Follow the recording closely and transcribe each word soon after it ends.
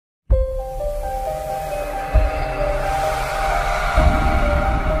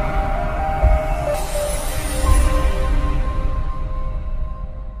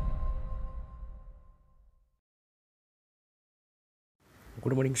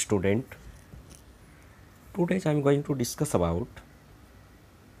Good morning, student. Today I am going to discuss about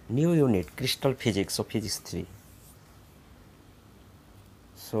new unit crystal physics of physics 3.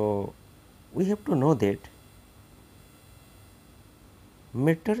 So we have to know that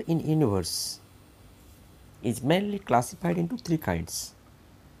matter in universe is mainly classified into three kinds: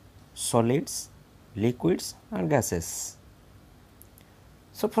 solids, liquids and gases.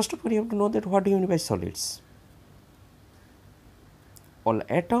 So first of all, you have to know that what do you mean by solids. All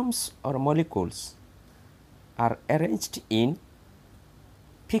atoms or molecules are arranged in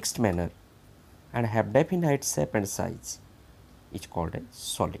fixed manner and have definite shape and size is called a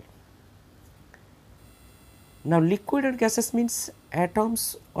solid. Now liquid and gases means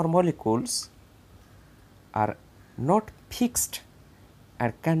atoms or molecules are not fixed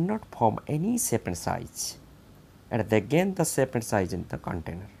and cannot form any shape and size, and they gain the shape and size in the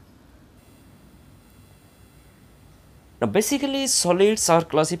container. Now basically solids are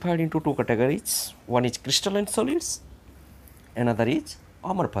classified into two categories. One is crystalline solids, another is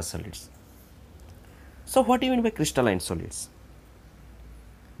amorphous solids. So what do you mean by crystalline solids?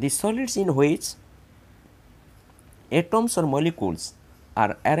 The solids in which atoms or molecules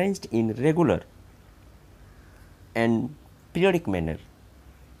are arranged in regular and periodic manner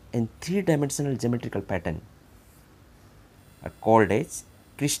in three-dimensional geometrical pattern are called as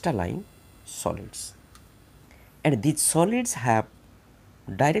crystalline solids. And these solids have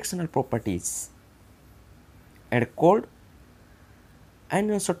directional properties and called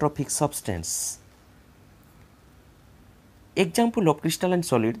anisotropic substance. Example of crystalline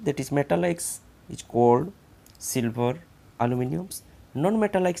solid, that is metallics, is gold, silver, aluminum.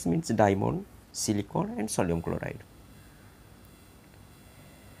 Non-metallics means diamond, silicon and sodium chloride.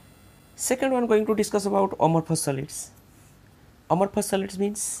 Second one, going to discuss about amorphous solids. Amorphous solids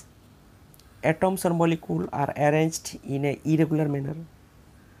means atoms or molecule are arranged in an irregular manner.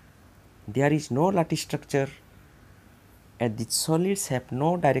 There is no lattice structure and the solids have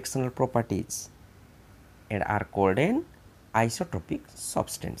no directional properties and are called an isotropic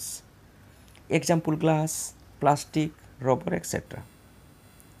substance. Example, glass, plastic, rubber, etc.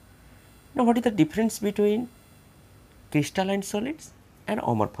 Now what is the difference between crystalline solids and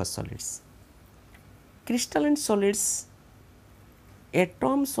amorphous solids? Crystalline solids,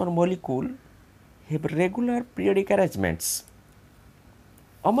 atoms or molecule have regular periodic arrangements.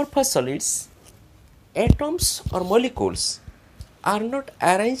 Amorphous solids, atoms or molecules are not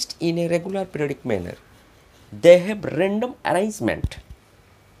arranged in a regular periodic manner. They have random arrangement.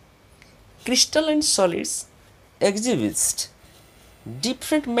 Crystalline solids exhibit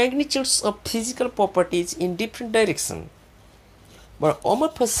different magnitudes of physical properties in different directions, but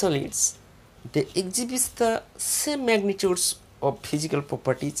amorphous solids, they exhibit the same magnitudes of physical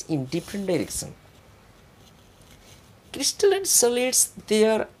properties in different directions. Crystalline solids, they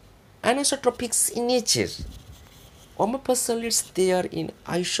are anisotropic in nature. Amorphous solids, they are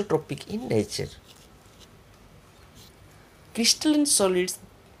isotropic in nature. Crystalline solids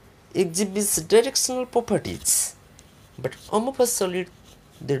exhibit directional properties, but amorphous solids,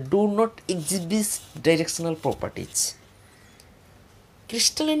 they do not exhibit directional properties.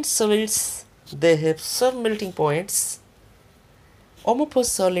 Crystalline solids, they have some melting points.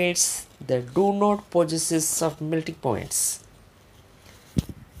 Amorphous solids, they do not possess some melting points.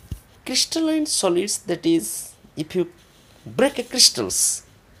 Crystalline solids, that is, if you break a crystals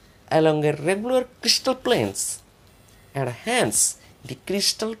along a regular crystal planes, and hence the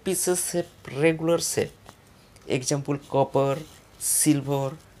crystal pieces have regular shape. Example, copper,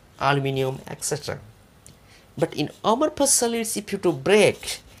 silver, aluminum, etc. But in amorphous solids, if you to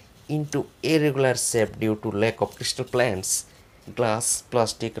break into irregular shape due to lack of crystal planes, glass,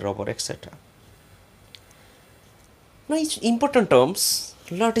 plastic, rubber, etc. Now, its important terms,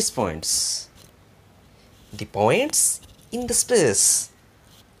 lattice points. The points in the space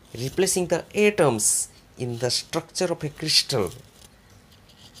replacing the atoms in the structure of a crystal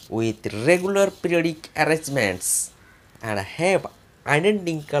with regular periodic arrangements and have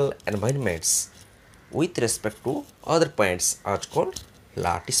identical environments with respect to other points are called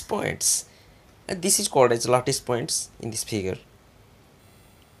lattice points, and this is called as lattice points in this figure.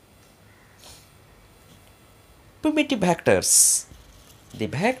 Primitive vectors, the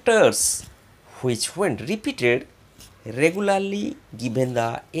vectors which when repeated regularly given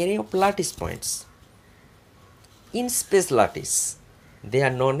the array of lattice points. In space lattice, they are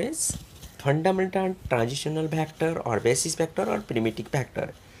known as fundamental transitional vector or basis vector or primitive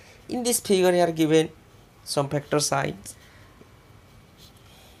vector. In this figure here given some vector signs.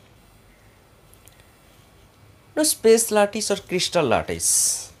 Now space lattice or crystal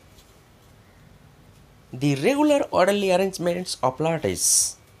lattice. the regular orderly arrangements of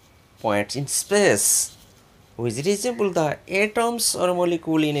lattice points in space which resemble the atoms or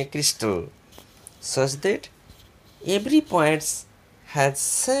molecule in a crystal, such that every point has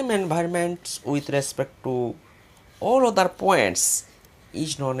same environment with respect to all other points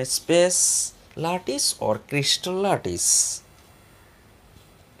is known as space lattice or crystal lattice.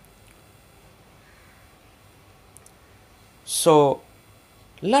 So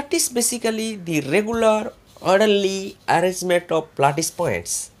lattice basically the regular orderly arrangement of lattice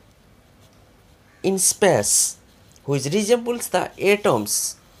points in space which resembles the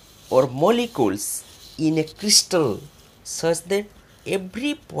atoms or molecules in a crystal, such that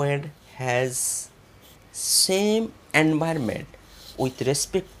every point has same environment with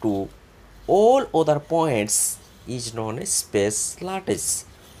respect to all other points is known as space lattice,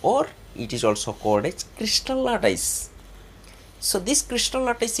 or it is also called as crystal lattice. So this crystal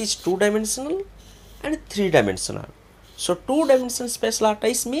lattice is two-dimensional and three-dimensional. So two-dimensional space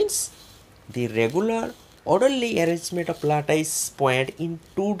lattice means the regular orderly arrangement of lattice point in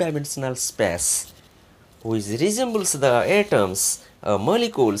two-dimensional space which resembles the atoms or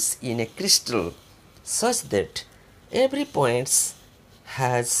molecules in a crystal, such that every point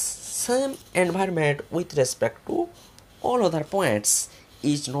has same environment with respect to all other points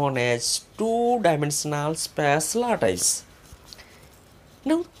is known as two-dimensional space lattice.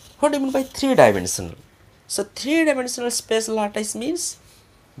 Now, what do you mean by three-dimensional? So, three-dimensional space lattice means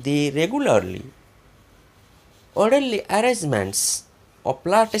the regularly orderly arrangements of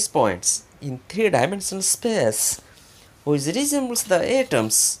lattice points in three-dimensional space which resembles the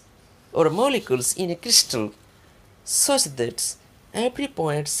atoms or molecules in a crystal, such that every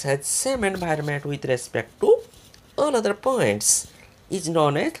point has same environment with respect to all other points is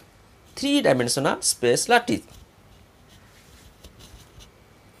known as three-dimensional space lattice.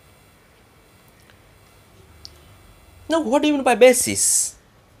 Now, what do you mean by basis?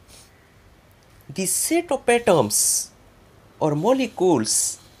 The set of atoms or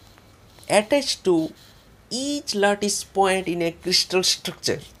molecules attached to each lattice point in a crystal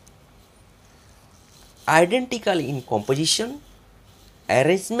structure, identical in composition,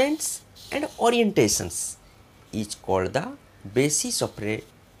 arrangements and orientations, is called the basis of a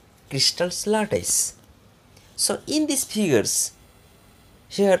crystal lattice. So in these figures,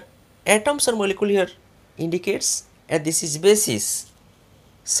 here atoms or molecule here indicates and this is basis.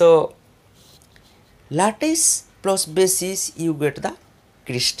 So lattice plus basis, you get the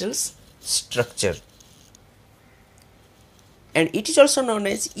crystal's structure, and it is also known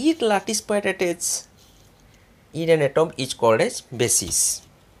as each lattice point attached in an atom is called as basis.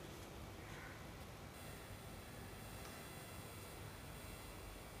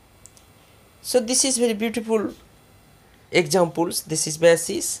 So this is very beautiful examples. This is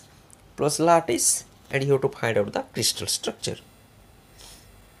basis plus lattice, and you have to find out the crystal structure.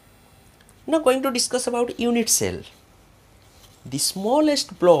 Now going to discuss about unit cell. The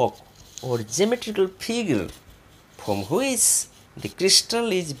smallest block or geometrical figure from which the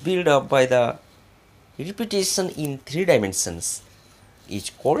crystal is built up by the repetition in three dimensions is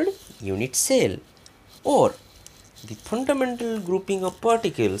called unit cell, or the fundamental grouping of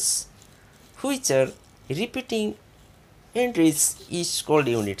particles which are repeating entries is called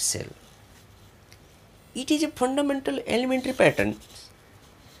unit cell. It is a fundamental elementary pattern.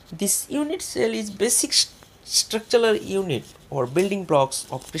 This unit cell is basic structural unit or building blocks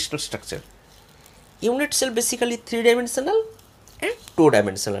of crystal structure. Unit cell basically three-dimensional and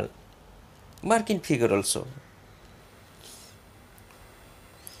two-dimensional. Mark in figure also.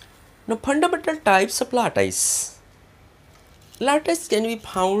 Now fundamental types of lattice. Lattice can be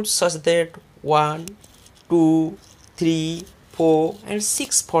found such that 1, 2, 3, 4 and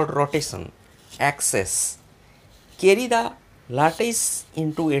 6 for rotation axis carry the lattice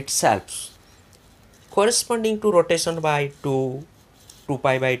into itself, corresponding to rotation by 2, 2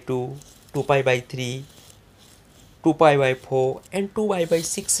 pi by 2, 2 pi by 3, 2 pi by 4 and 2 pi by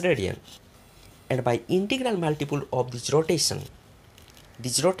 6 radian, and by integral multiple of this rotation.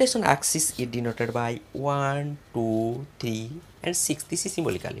 This rotation axis is denoted by 1, 2, 3 and 6. This is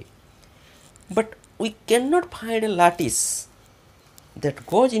symbolically. But we cannot find a lattice that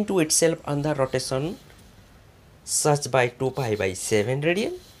goes into itself under rotation such by 2 pi by 7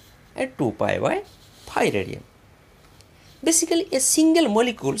 radian and 2 pi by 5 radian. Basically, a single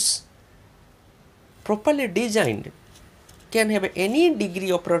molecules properly designed can have any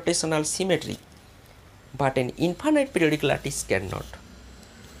degree of rotational symmetry, but an infinite periodic lattice cannot.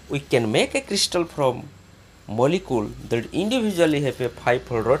 We can make a crystal from molecule that individually have a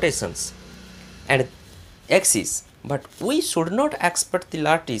 5-fold rotations and axis, but we should not expect the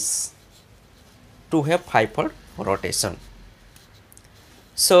lattice to have 5-fold rotation.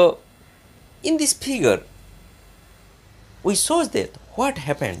 So in this figure we show that what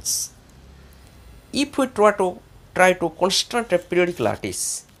happens if we try to construct a periodic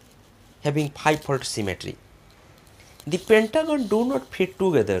lattice having 5-fold symmetry. The pentagon do not fit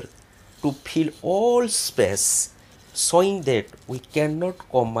together to fill all space, showing that we cannot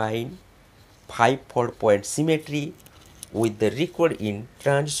combine 5-fold point symmetry with the required in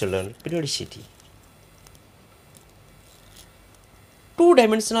transitional periodicity.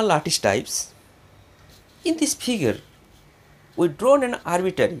 Two-dimensional lattice types. In this figure, we drawn an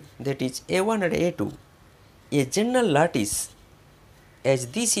arbitrary, that is A1 and A2, a general lattice, as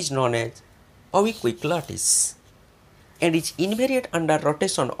this is known as awequick lattice, and is invariant under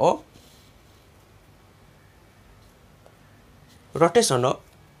rotation of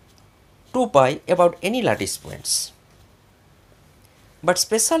 2 pi about any lattice points. But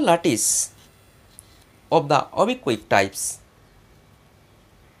special lattice of the awequick types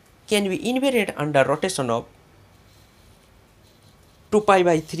can be invariant under rotation of 2 pi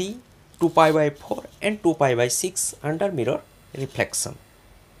by 3, 2 pi by 4 and 2 pi by 6 under mirror reflection.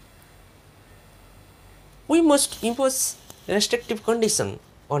 We must impose restrictive condition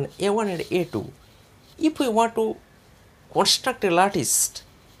on A1 and A2 if we want to construct a lattice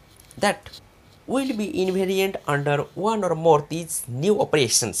that will be invariant under one or more these new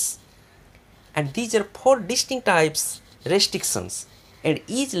operations, and these are 4 distinct types restrictions, and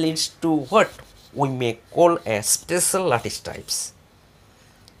each leads to what we may call as special lattice types.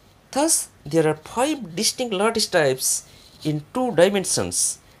 Thus, there are 5 distinct lattice types in 2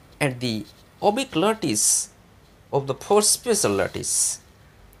 dimensions and the oblique lattice of the 4 special lattice.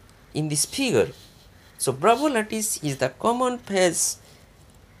 In this figure, so Bravo lattice is the common phase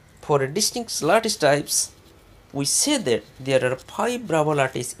for a distinct lattice types. We say that there are 5 Bravo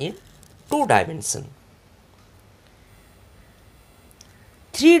lattice in 2 dimensions.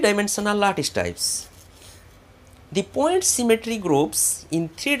 3-dimensional lattice types. The point symmetry groups in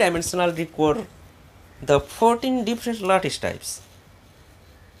 3-dimensional require the 14 different lattice types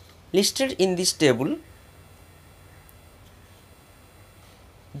listed in this table.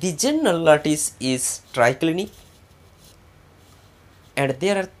 The general lattice is triclinic, and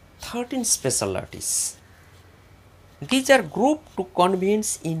there are 13 special lattice. These are grouped to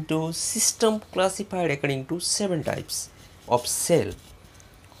convenience into system classified according to 7 types of cell,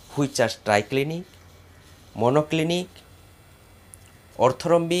 which are triclinic, monoclinic,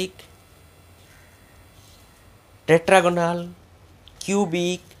 orthorhombic, tetragonal,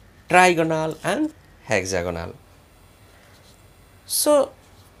 cubic, trigonal and hexagonal. So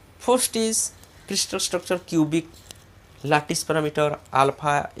first is crystal structure cubic, lattice parameter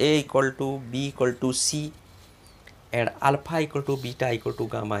alpha A equal to B equal to C and alpha equal to beta equal to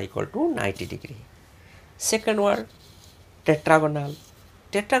gamma equal to 90 degree. Second one, tetragonal.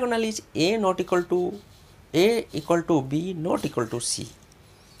 Tetragonal is A not equal to A equal to B not equal to C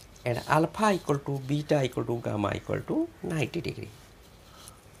and alpha equal to beta equal to gamma equal to 90 degree.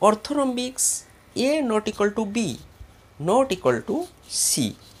 Orthorhombics, A not equal to B not equal to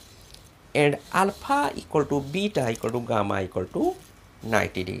C and alpha equal to beta equal to gamma equal to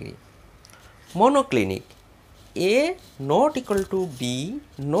 90 degree. Monoclinic, A not equal to B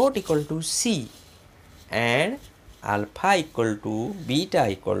not equal to C and alpha equal to beta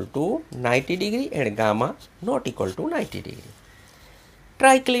equal to 90 degree and gamma not equal to 90 degree.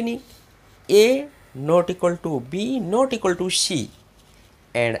 Triclinic, A not equal to B not equal to C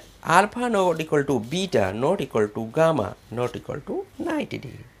and alpha not equal to beta not equal to gamma not equal to 90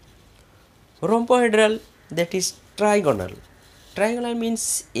 degree. Rhombohedral, that is trigonal. Trigonal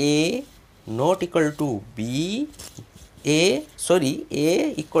means A not equal to B, A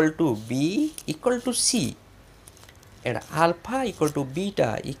equal to B equal to C and alpha equal to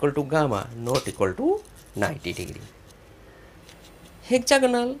beta equal to gamma not equal to 90 degree.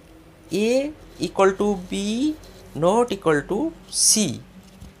 Hexagonal, A equal to B not equal to C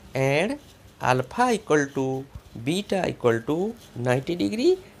and alpha equal to beta equal to 90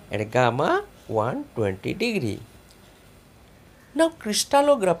 degree and gamma 120 degree. Now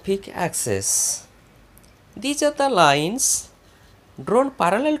crystallographic axis. These are the lines drawn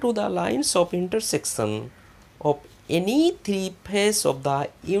parallel to the lines of intersection of any 3 faces of the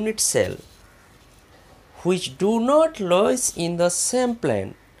unit cell which do not lie in the same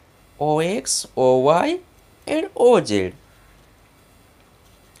plane OX, OY and OZ.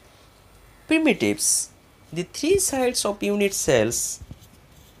 Primitives. The 3 sides of unit cells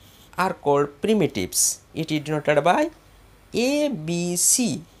are called primitives. It is denoted by A, B,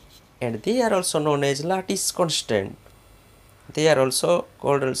 C and they are also known as lattice constant. They are also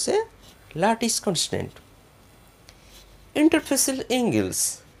called also lattice constant. Interfacial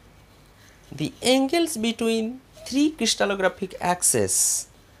angles. The angles between three crystallographic axes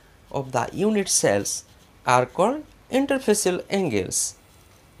of the unit cells are called interfacial angles.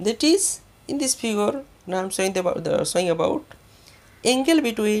 That is, in this figure, now I am showing about angle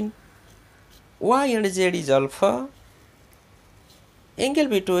between y and z is alpha, angle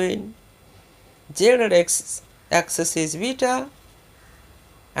between z and x axis is beta,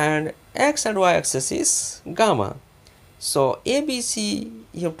 and x and y axis is gamma. So A, B, C,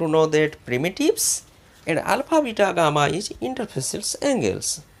 you have to know that primitives, and alpha, beta, gamma is interfacial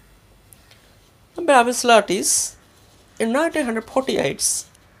angles. Bravais lattice in 1948,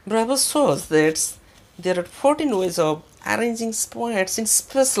 Bravais shows that there are 14 ways of arranging points in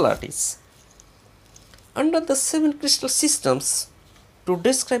space lattice. Under the 7 crystal systems, to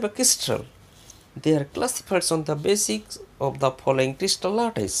describe a crystal, they are classified on the basis of the following crystal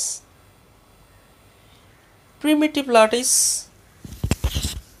lattice. Primitive lattice.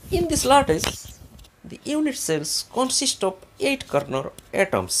 In this lattice, the unit cells consist of 8 corner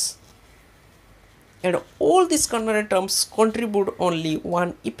atoms, and all these corner atoms contribute only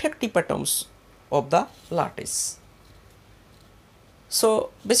one effective atoms of the lattice. So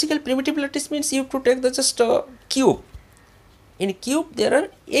basically primitive lattice means you have to take the just a cube. In cube there are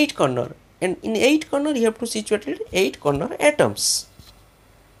 8 corner, and in 8 corner you have to situate 8 corner atoms,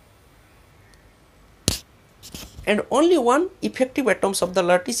 and only one effective atoms of the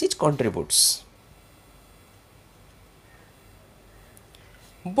lattice is contributes.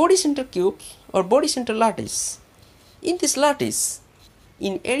 Body center cubes or body center lattice. In this lattice,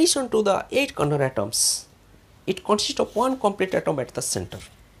 in addition to the 8 corner atoms, it consists of one complete atom at the center.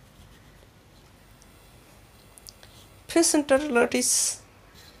 Face center lattice.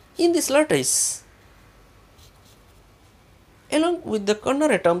 In this lattice, along with the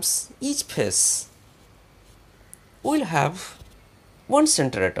corner atoms, each face will have one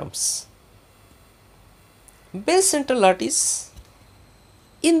center atoms. Base center lattice.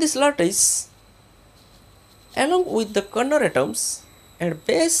 In this lattice, along with the corner atoms and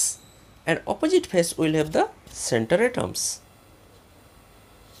base and opposite face will have the center atoms.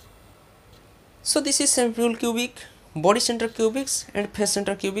 So this is simple cubic, body center cubics and face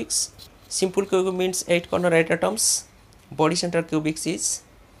center cubics. Simple cubic means 8 corner right atoms. Body center cubics is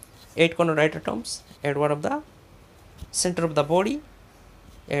 8 corner right atoms and one of the center of the body,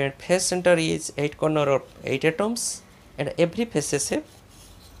 and face center is 8 corner of 8 atoms, and every faces have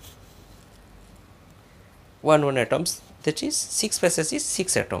one atoms, that is 6 faces is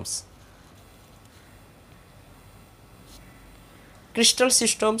 6 atoms. Crystal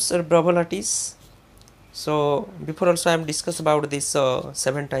systems or Bravo lattice. So before also I am discussed about this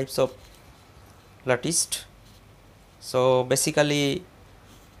 7 types of lattice. So basically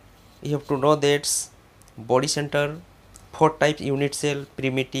you have to know that body center, 4 types unit cell,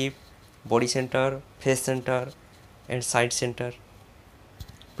 primitive, body center, face center and side center,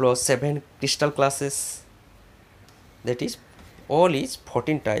 plus 7 crystal classes, that is all is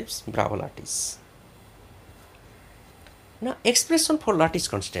 14 types Bravo lattice. Now expression for lattice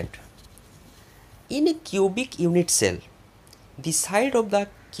constant. In a cubic unit cell, the side of the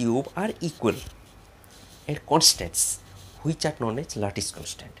cube are equal and constants which are known as lattice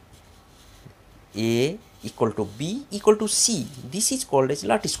constant. A equal to B equal to C, this is called as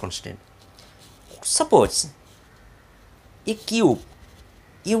lattice constant. Suppose a cube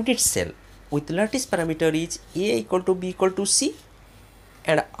unit cell with lattice parameter is A equal to B equal to C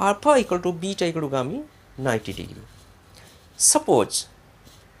and alpha equal to beta equal to gamma 90 degree. Suppose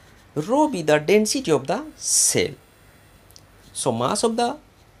rho be the density of the cell. So mass of the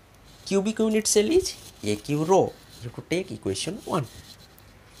cubic unit cell is A cube rho. You have to take equation 1.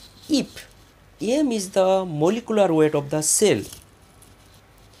 If m is the molecular weight of the cell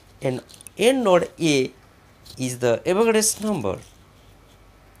and n node A is the Avogadro's number,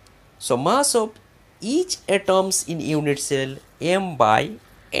 so mass of each atoms in unit cell m by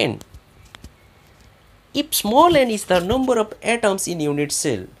n. If small n is the number of atoms in unit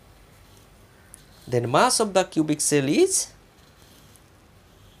cell, then mass of the cubic cell is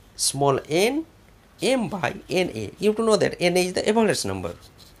small n m by na. You have to know that na is the Avogadro's number.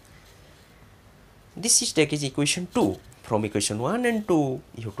 This is take is equation 2. From equation 1 and 2,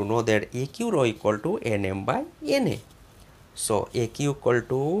 you have to know that aq rho equal to nm by na. So aq equal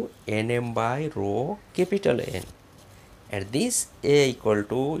to nm by rho capital N, and this a equal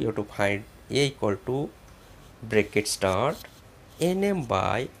to, you have to find a equal to bracket start nm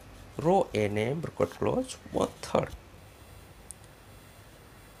by rho nm bracket close 1/3.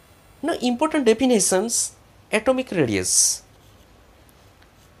 Now important definitions. Atomic radius.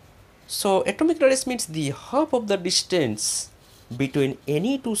 So atomic radius means the half of the distance between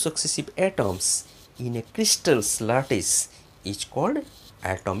any two successive atoms in a crystal's lattice is called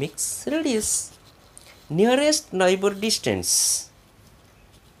atomic radius. Nearest neighbor distance.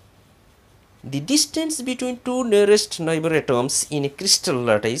 The distance between two nearest neighbor atoms in a crystal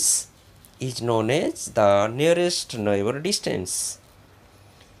lattice is known as the nearest neighbor distance.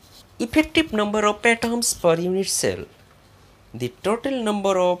 Effective number of atoms per unit cell. The total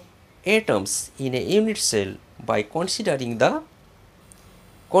number of atoms in a unit cell by considering the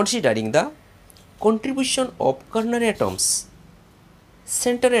contribution of corner atoms,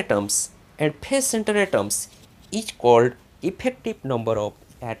 center atoms and face center atoms is called effective number of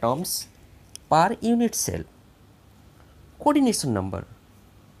atoms per unit cell. Coordination number.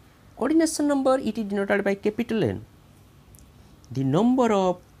 Coordination number, it is denoted by capital N. The number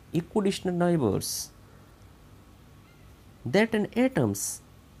of equidistant neighbors that an atom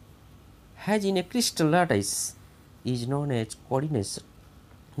has in a crystal lattice is known as coordination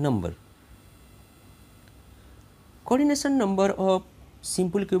number. Coordination number of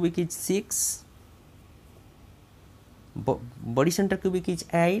simple cubic is 6, body center cubic is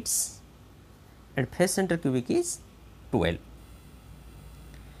 8 and face center cubic is 12.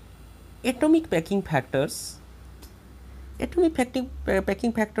 Atomic packing factors. Atomic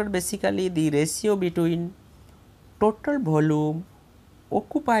packing factor basically the ratio between total volume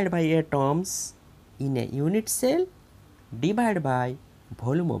occupied by atoms in a unit cell divided by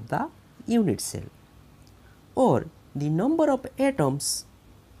volume of the unit cell, or the number of atoms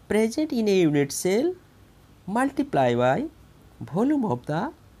present in a unit cell multiplied by volume of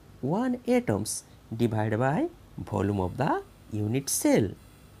the one atoms divided by volume of the unit cell.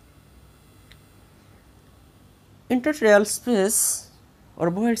 Intertrial space or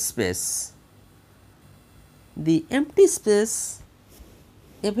void space. The empty space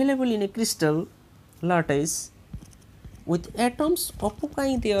available in a crystal lattice with atoms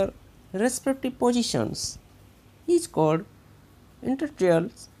occupying their respective positions is called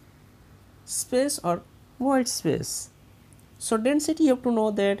intertrial space or void space. So density, you have to know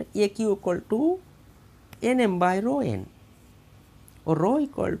that AQ equal to Nm by rho n, or rho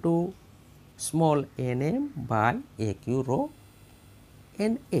equal to small nm by AQ rho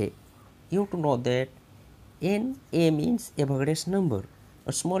Na. You have to know that Na means Avogadro's number,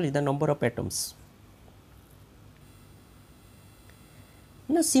 or small is the number of atoms.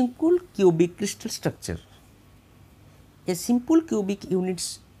 Now simple cubic crystal structure. A simple cubic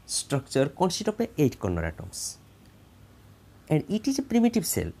unit structure consists of 8 corner atoms, and it is a primitive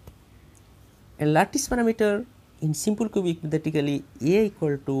cell. And lattice parameter in simple cubic hypothetically A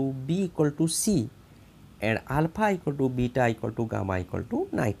equal to B equal to C and alpha equal to beta equal to gamma equal to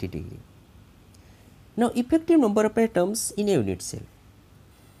 90 degree. Now effective number of atoms in a unit cell.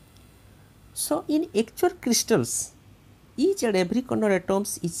 So in actual crystals, each and every corner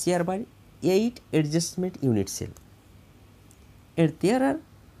atoms is shared by 8 adjustment unit cell, and there are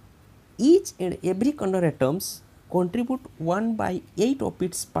each and every corner atoms contribute 1 by 8 of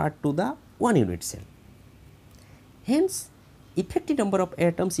its part to the one unit cell. Hence, effective number of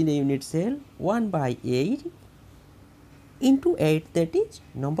atoms in a unit cell 1 by 8 into 8, that is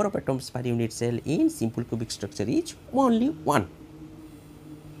number of atoms per unit cell in simple cubic structure is only 1.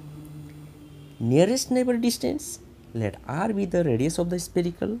 Nearest neighbor distance, let R be the radius of the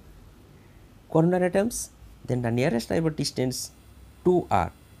spherical corner atoms, then the nearest neighbor distance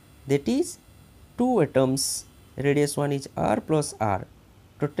 2R, that is 2 atoms, radius 1 is R plus R,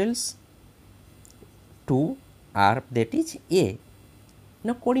 totals 2 R, that is A.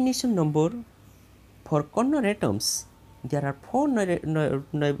 Now coordination number for corner atoms, there are 4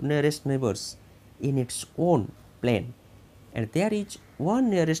 nearest neighbors in its own plane, and there is one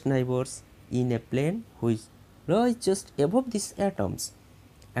nearest neighbors in a plane which lies just above these atoms,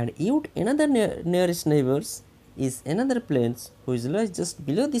 and yet another nearest neighbors is another plane which lies just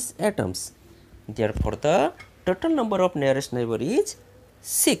below these atoms. Therefore the total number of nearest neighbor is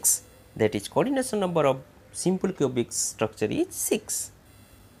 6, that is coordination number of simple cubic structure is 6.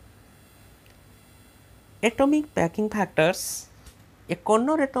 Atomic packing factors. A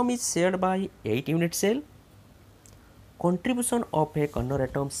corner atom is shared by 8 unit cell. Contribution of a corner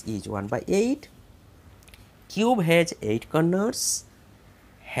atoms is 1 by 8. Cube has 8 corners.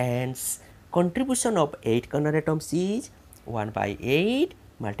 Hence, contribution of 8 corner atoms is 1 by 8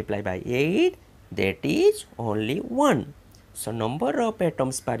 multiplied by 8, that is only 1. So number of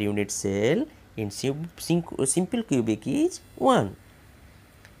atoms per unit cell in simple cubic is 1.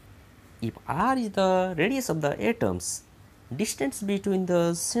 If R is the radius of the atoms, distance between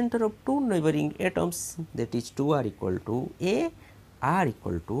the center of two neighboring atoms, that is 2R equal to A r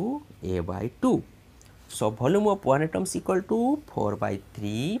equal to a by 2. So volume of one atom is equal to 4 by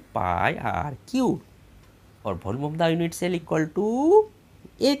 3 pi r cube, or volume of the unit cell equal to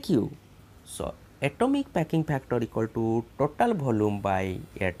a cube. So atomic packing factor equal to total volume by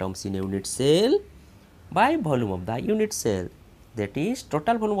atoms in a unit cell by volume of the unit cell. That is,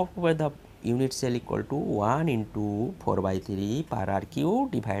 total volume occupied by the unit cell equal to 1 into 4 by 3 per r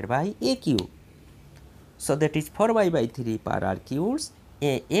cube divided by a cube. So that is 4 by 3 per r cubes.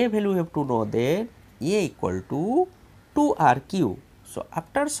 A value you have to know that a equal to 2 r cube. So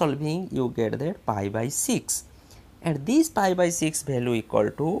after solving you get that pi by 6, and this pi by 6 value equal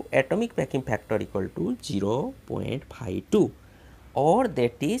to atomic packing factor equal to 0.52, or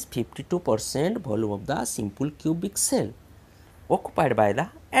that is 52% volume of the simple cubic cell occupied by the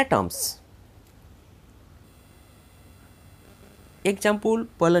atoms. Example,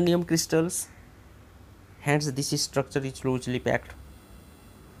 polonium crystals. Hence this structure is loosely packed.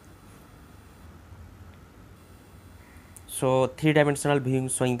 So 3-dimensional viewing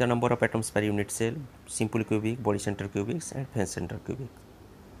showing the number of atoms per unit cell, simple cubic, body center cubics and face center cubic.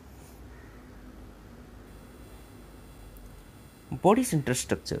 Body center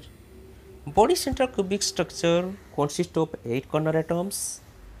structure. Body center cubic structure consists of 8 corner atoms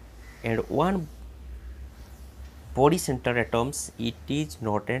and 1 body center atoms. It is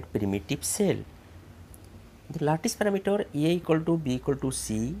not a primitive cell. The lattice parameter A equal to B equal to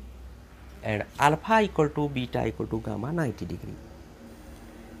C and alpha equal to beta equal to gamma 90 degree.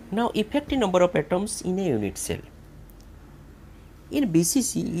 Now effective number of atoms in a unit cell. In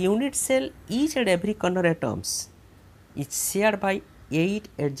BCC, unit cell, each and every corner atoms is shared by 8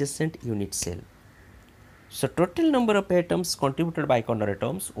 adjacent unit cell. So total number of atoms contributed by corner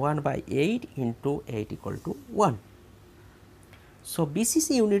atoms 1 by 8 into 8 equal to 1. So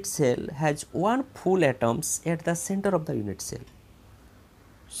BCC unit cell has 1 full atoms at the center of the unit cell.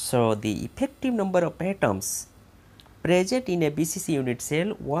 So the effective number of atoms present in a BCC unit cell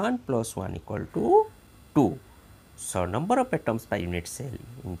 1 plus 1 equal to 2. So number of atoms per unit cell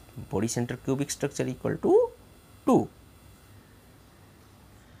in body center cubic structure equal to 2.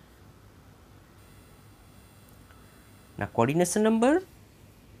 Now coordination number,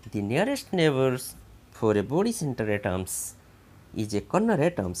 the nearest neighbors for a body center atoms is a corner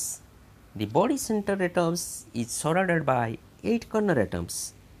atoms. The body center atoms is surrounded by 8 corner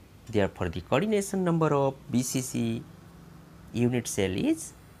atoms. Therefore the coordination number of BCC unit cell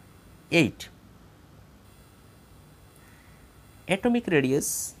is 8. Atomic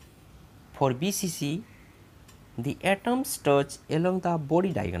radius for BCC, the atoms touch along the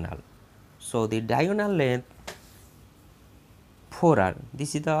body diagonal. So the diagonal length 4r,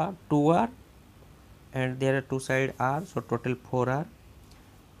 this is the 2r and there are two side r, so total 4r.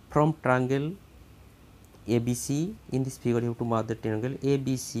 From triangle ABC, in this figure you have to mark the triangle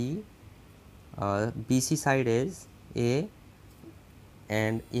ABC, BC side is A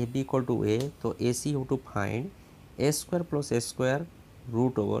and AB equal to A, so AC you have to find a square plus a square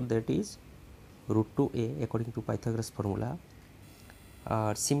root over, that is root 2a according to Pythagoras formula.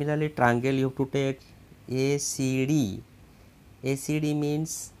 Similarly triangle you have to take ACD. ACD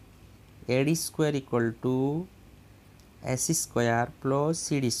means AD square equal to AC square plus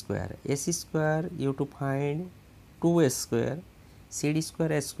CD square. AC square you have to find 2a square, CD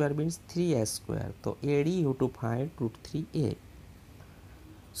square a square means 3a square. So AD you have to find root 3a.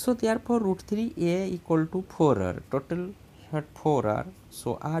 So therefore root 3a equal to 4r, total had 4r,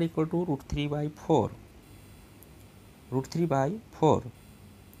 so r equal to root 3 by 4, root 3 by 4.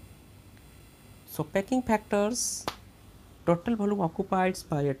 So packing factors, total volume occupied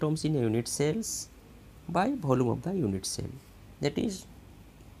by atoms in a unit cells by volume of the unit cell. That is,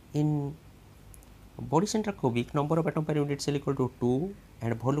 in body center cubic, number of atom per unit cell equal to 2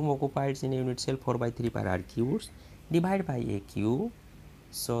 and volume occupied in a unit cell 4 by 3 per r cubes divided by a cube.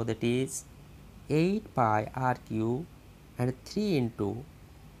 So that is 8 pi r cube and 3 into,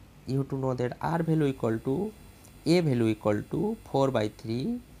 you have to know that r value equal to, a value equal to 4 by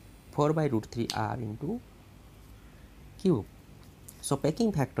 3, 4 by root 3 r into cube. So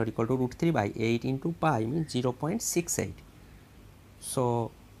packing factor equal to root 3 by 8 into pi means 0.68.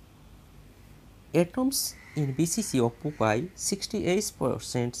 So atoms in BCC occupy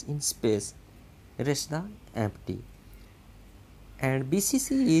 68% in space, rest the empty. And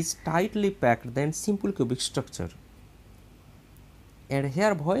BCC is tightly packed than simple cubic structure. And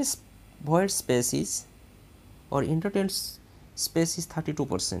here void space is, or intertwined space is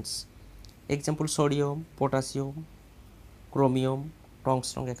 32%. Example, sodium, potassium, chromium,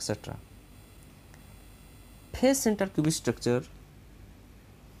 tungsten, etc. Face center cubic structure.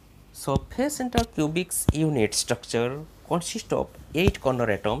 So face center cubic unit structure consists of 8 corner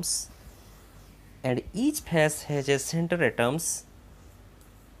atoms and each face has a center atoms.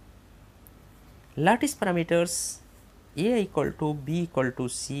 Lattice parameters A equal to B equal to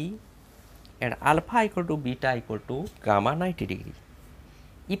C and alpha equal to beta equal to gamma 90 degree.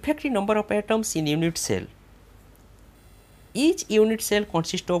 Effective number of atoms in unit cell. Each unit cell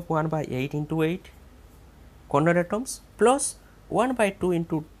consists of 1 by 8 into 8 corner atoms plus 1 by 2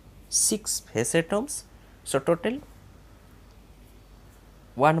 into 6 face atoms. So total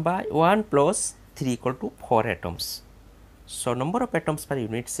 1 by 1 plus 3 equal to 4 atoms. So number of atoms per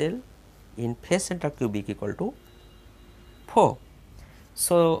unit cell in face center cubic equal to 4.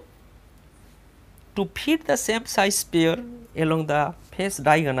 So to fit the same size sphere along the face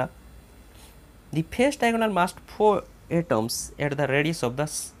diagonal, the face diagonal must 4 atoms at the radius of the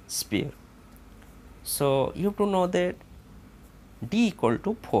sphere. So you have to know that d equal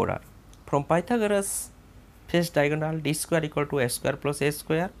to 4r. From Pythagoras face diagonal, d square equal to a square plus a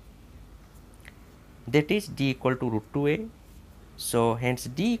square, that is d equal to root 2a. So hence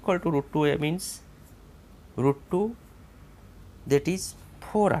d equal to root 2a means root 2, that is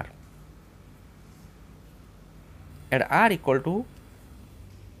 4r, and r equal to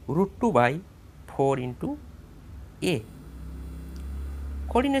root 2 by 4 into a.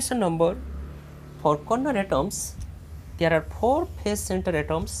 Coordination number for corner atoms, there are 4 face center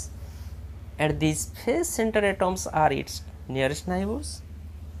atoms and these face center atoms are its nearest neighbors.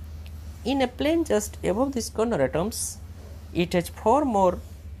 In a plane just above these corner atoms, it has 4 more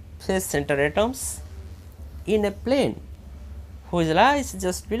face center atoms. In a plane which lies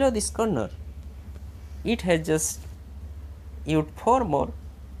just below this corner, it has just 4 more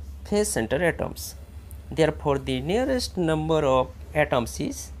face center atoms. Therefore, the nearest number of atoms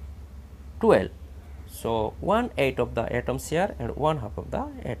is 12. So 1/8 of the atoms here and 1/2 of the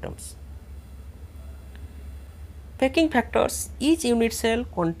atoms. Packing factors, each unit cell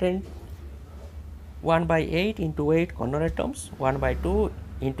contains 1 by 8 into 8 corner atoms, 1 by 2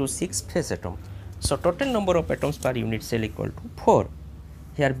 into 6 face atoms. So total number of atoms per unit cell equal to 4.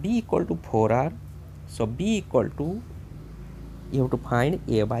 Here B equal to 4r. So B equal to, you have to find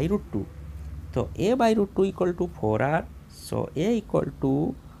A by root 2. So A by root 2 equal to 4r. So A equal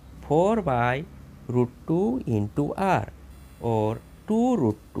to 4 by root 2 into r, or 2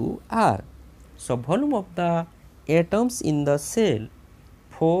 root 2 r. So volume of the atoms in the cell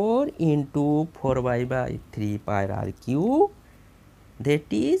 4 into 4 by 3 pi r cube,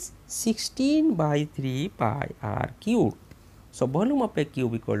 that is 16 by 3 pi r cube. So volume of a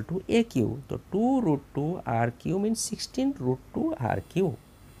cube equal to a cube. So 2 root 2 r cube means 16 root 2 r cube.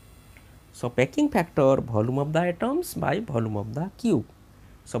 So packing factor, volume of the atoms by volume of the cube.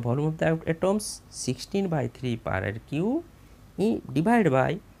 So volume of the atoms 16 by 3 pi r cube divided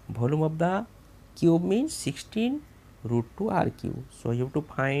by volume of the cube means 16 root 2 r cube. So you have to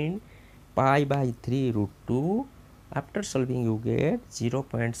find pi by 3 root 2. After solving you get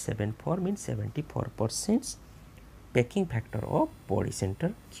 0.74 means 74% packing factor of body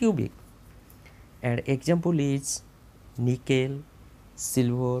center cubic. And example is nickel,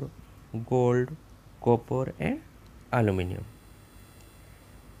 silver, gold, copper and aluminum.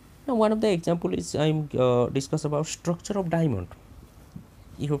 Now one of the example is I am discuss about structure of diamond.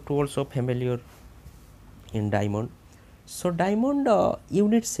 You have to also familiar in diamond. So diamond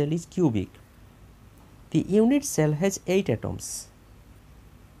unit cell is cubic. The unit cell has 8 atoms.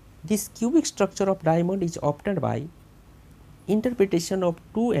 This cubic structure of diamond is obtained by interpretation of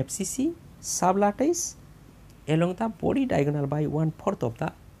 2 FCC sublattice along the body diagonal by 1/4 of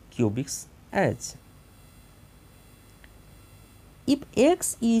the cubic edge. If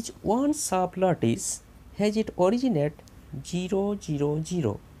X is one sublattice, has its origin at 0, 0,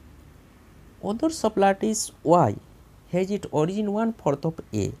 0. Other sublattice Y has its origin 1/4 of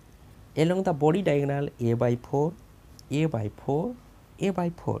A along the body diagonal A by 4, A by 4, A by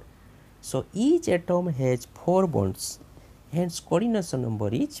 4. So each atom has 4 bonds, hence coordination number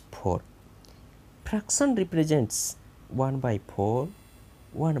is 4. Fraction represents 1 by 4,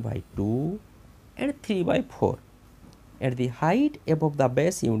 1 by 2 and 3 by 4 at the height above the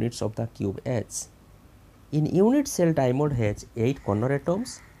base units of the cube edge. In unit cell, diamond has 8 corner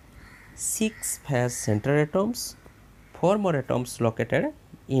atoms, 6 face center atoms, 4 more atoms located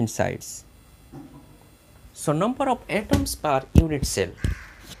insides. So number of atoms per unit cell.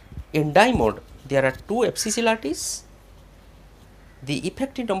 In diamond there are 2 FCC lattice. The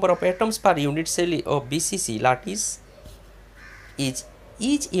effective number of atoms per unit cell of BCC lattice is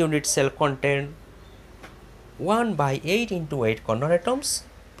each unit cell contain 1 by 8 into 8 corner atoms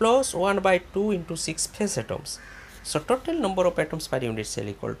plus 1 by 2 into 6 face atoms. So total number of atoms per unit cell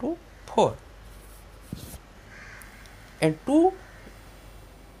equal to 4. and 2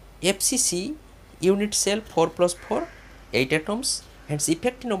 FCC unit cell 4 plus 4 8 atoms, hence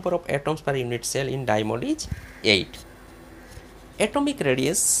effective number of atoms per unit cell in diamond is 8. Atomic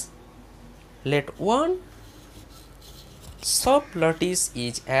radius, let one sub lattice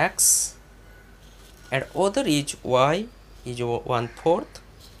is x and other is y is 1/4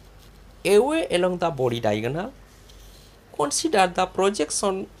 away along the body diagonal. Consider the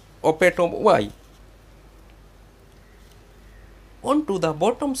projection of atom y onto the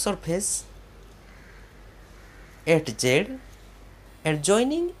bottom surface at z and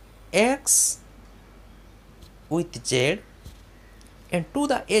joining x with z and to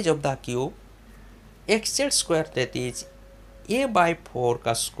the edge of the cube xz square, that is a by 4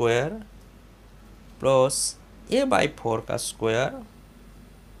 का square plus a by 4 का square,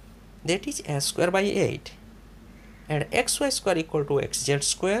 that is a square by 8, and xy square equal to xz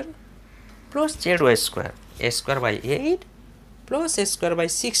square plus zy square, a square by 8 plus a square by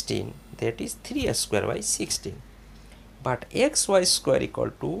 16, that is 3a square by 16. But xy square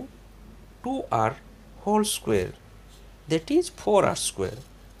equal to 2r whole square, that is 4r square.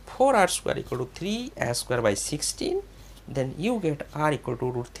 4r square equal to 3a square by 16, then you get r equal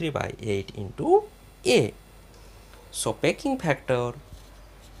to root 3 by 8 into a. So packing factor,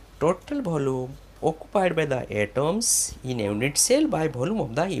 total volume occupied by the atoms in a unit cell by volume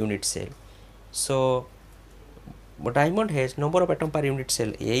of the unit cell. So diamond has number of atoms per unit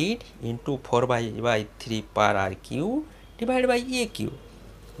cell 8 into 4 by 3 per r cube divided by a cube,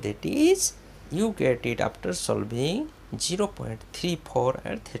 that is you get it after solving 0.34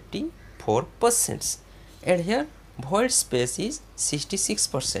 and 34%, and here void space is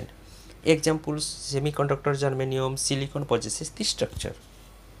 66%. Examples: semiconductor, germanium, silicon possesses this structure.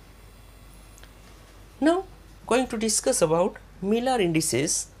 Now going to discuss about Miller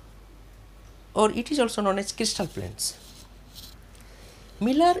indices, or it is also known as crystal planes.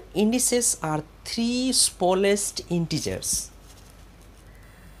 Miller indices are 3 smallest integers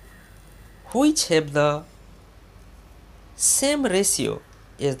which have the same ratio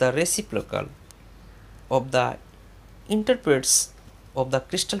as the reciprocal of the intercepts of the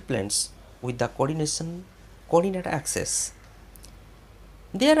crystal planes with the coordinate axis.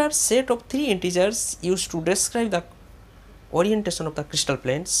 There are set of 3 integers used to describe the orientation of the crystal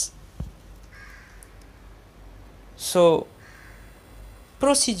planes. So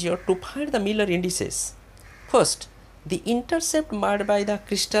procedure to find the Miller indices: first, the intercept made by the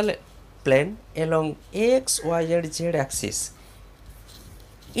crystal plane along x, y, and z axis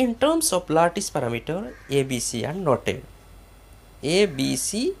in terms of lattice parameter a, b, c are noted. A, B,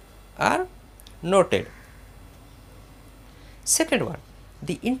 C are noted. Second one,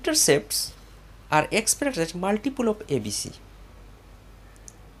 the intercepts are expressed as multiple of A, B, C.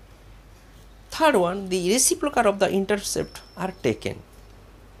 Third one, the reciprocal of the intercept are taken.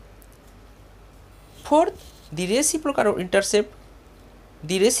 Fourth, the reciprocal of intercept,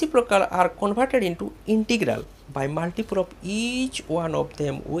 the reciprocal are converted into integral by multiple of each one of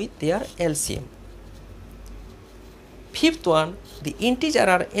them with their LCM. Fifth one, the integer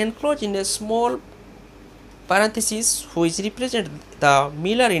are enclosed in a small parenthesis which represent the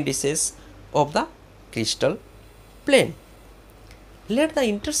Miller indices of the crystal plane. Let the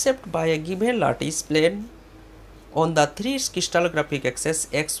intercept by a given lattice plane on the 3 crystallographic axes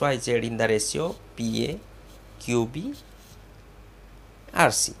x, y, z in the ratio PA, QB,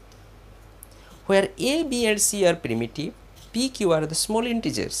 RC, where A, B, and C are primitive, P, Q are the small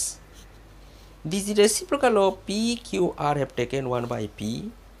integers. This reciprocal of P, Q, R have taken 1 by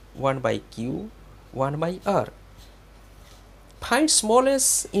P, 1 by Q, 1 by R. Find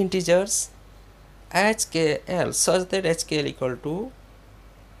smallest integers HKL such that HKL equal to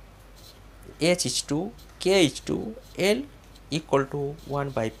H is to K is to L equal to 1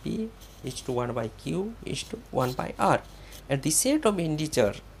 by P is to 1 by Q is to 1 by R, and the set of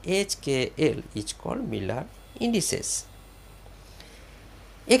integer HKL is called Miller indices.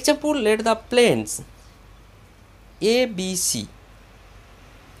 Example, let the planes ABC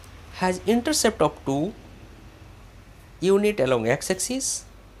has intercept of 2 unit along x-axis,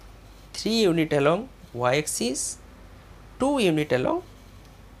 3 unit along y-axis, 2 unit along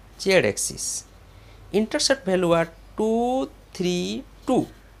z-axis. Intercept value are 2, 3, 2.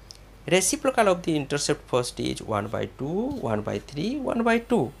 Reciprocal of the intercept first is 1 by 2, 1 by 3, 1 by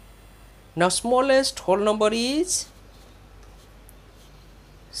 2. Now smallest whole number is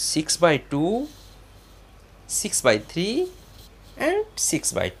 6 by 2, 6 by 3 and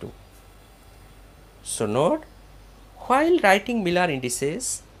 6 by 2. So note, while writing Miller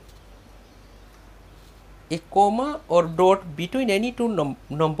indices, a comma or dot between any two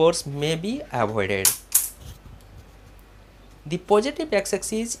numbers may be avoided. The positive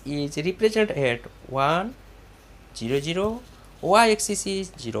x-axis is represented at 1, 0, 0, y-axis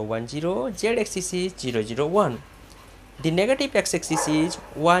is 0, 1, 0, z-axis is 0, 0, 1. The negative x-axis is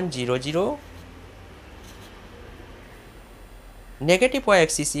 1, 0, 0, negative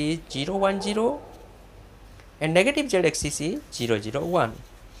y-axis is 0, 1, 0, and negative z-axis is 0, 0, 1.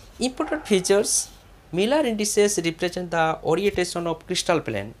 Important features: Miller indices represent the orientation of crystal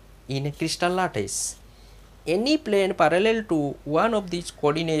plane in a crystal lattice. Any plane parallel to one of these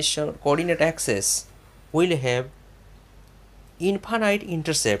coordinate axes will have infinite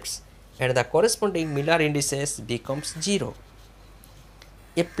intercepts and the corresponding Miller indices becomes 0.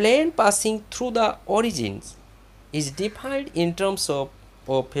 A plane passing through the origins is defined in terms of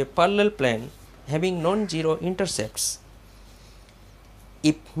a parallel plane having non-zero intercepts.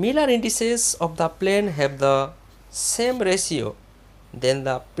 If Miller indices of the plane have the same ratio, then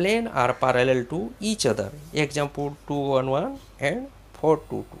the plane are parallel to each other. Example 2, 1, 1 and 4,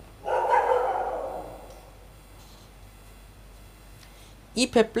 2, 2.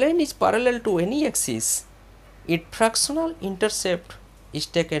 If a plane is parallel to any axis, its fractional intercept is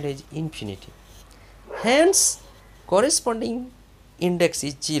taken as infinity. Hence, corresponding index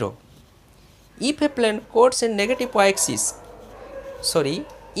is 0. If a plane coordinates a negative y-axis,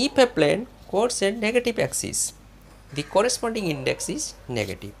 if a plane coordinates a negative axis, the corresponding index is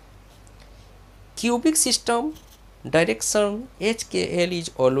negative. Cubic system direction HKL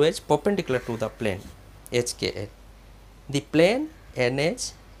is always perpendicular to the plane HKL. The plane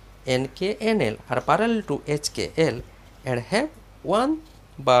NH, NK, NL are parallel to HKL and have 1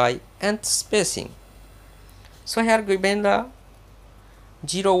 by nth spacing. So here given the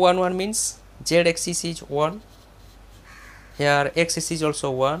 0, 1, 1 means z axis is 1. Here x axis is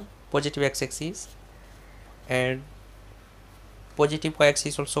also 1, positive x axis, and positive y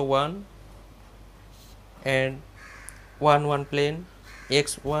axis also 1, and 1, 1 plane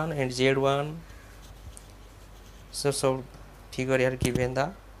x1 and z1. So figure here given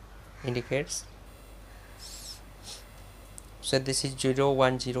the indicates. So this is 0,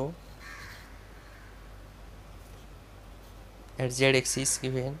 1, 0, and z axis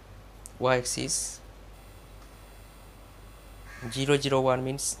given, y axis 0, 0, 1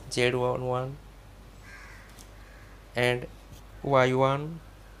 means z1, 1, and y1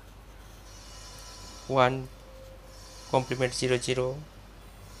 1 complement 0, 0,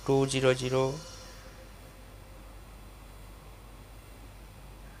 2, 0, 0.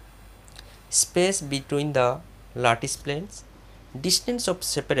 Space between the lattice planes, distance of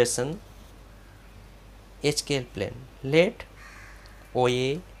separation HKL plane. Let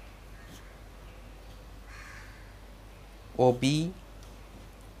OA, OB,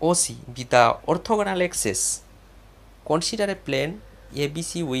 OC be the orthogonal axes. Consider a plane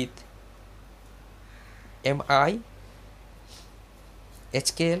ABC with MI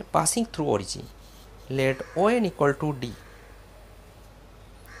HKL passing through origin. Let ON equal to D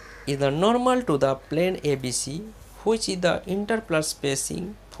is the normal to the plane ABC, which is the interpolar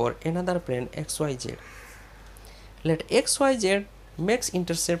spacing for another plane XYZ. Let XYZ makes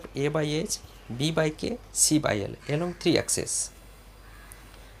intercept A by H, B by K, C by L along 3 axes.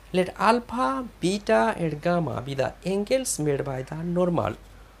 Let alpha, beta and gamma be the angles made by the normal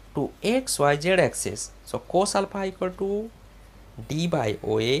to XYZ axis. So cos alpha equal to D by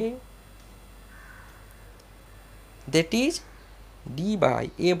OA, that is D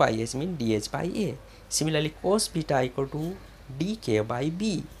by A by H means DH by A. Similarly, cos beta equal to DK by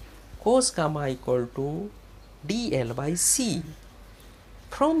B. Cos gamma equal to DL by C.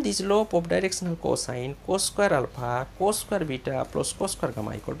 From this law of directional cosine, cos square alpha, cos square beta plus cos square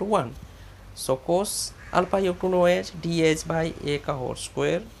gamma equal to 1. So cos alpha you have to know as DH by A ka whole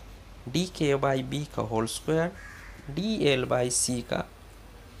square, DK by B ka whole square, DL by C ka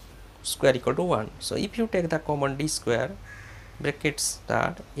square equal to 1. So if you take the common D square, bracket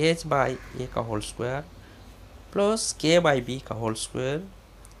start H by A ka whole square plus K by B ka whole square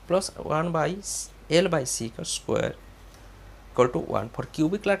plus 1 by L by C ka square equal to 1. For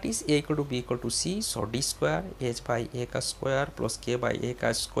cubic lattice, A equal to B equal to C, so D square H by A ka square plus K by A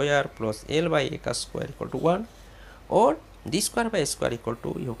ka square plus L by A ka square equal to 1, or D square by A square equal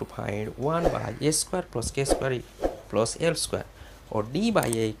to, you have to find 1 by A square plus K square plus L square, or D by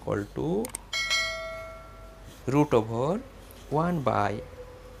A equal to root over 1 by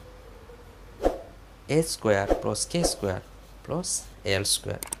A square plus K square plus L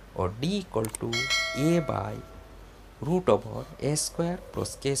square, or D equal to A by root over A square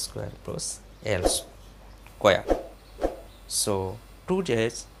plus K square plus L square. So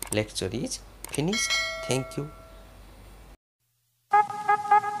today's lecture is finished. Thank you.